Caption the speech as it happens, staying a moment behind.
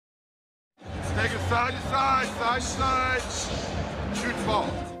Take it side to side, side to side. Shoot the ball.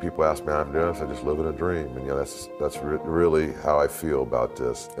 People ask me how I'm doing this, I just live in a dream. And that's really how I feel about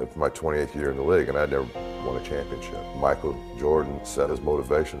this. It's my 28th year in the league, and I never won a championship. Michael Jordan said his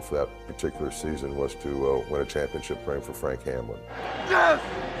motivation for that particular season was to win a championship ring for Frank Hamblen. Yes!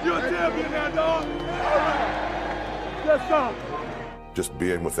 You're a champion now, dog! All right! Yes, sir! Just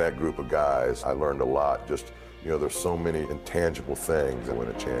being with that group of guys, I learned a lot. Just, there's so many intangible things that win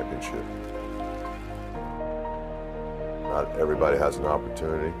a championship. Not everybody has an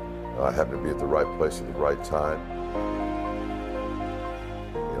opportunity. I happen to be at the right place at the right time.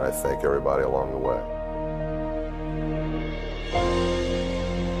 And I thank everybody along the way.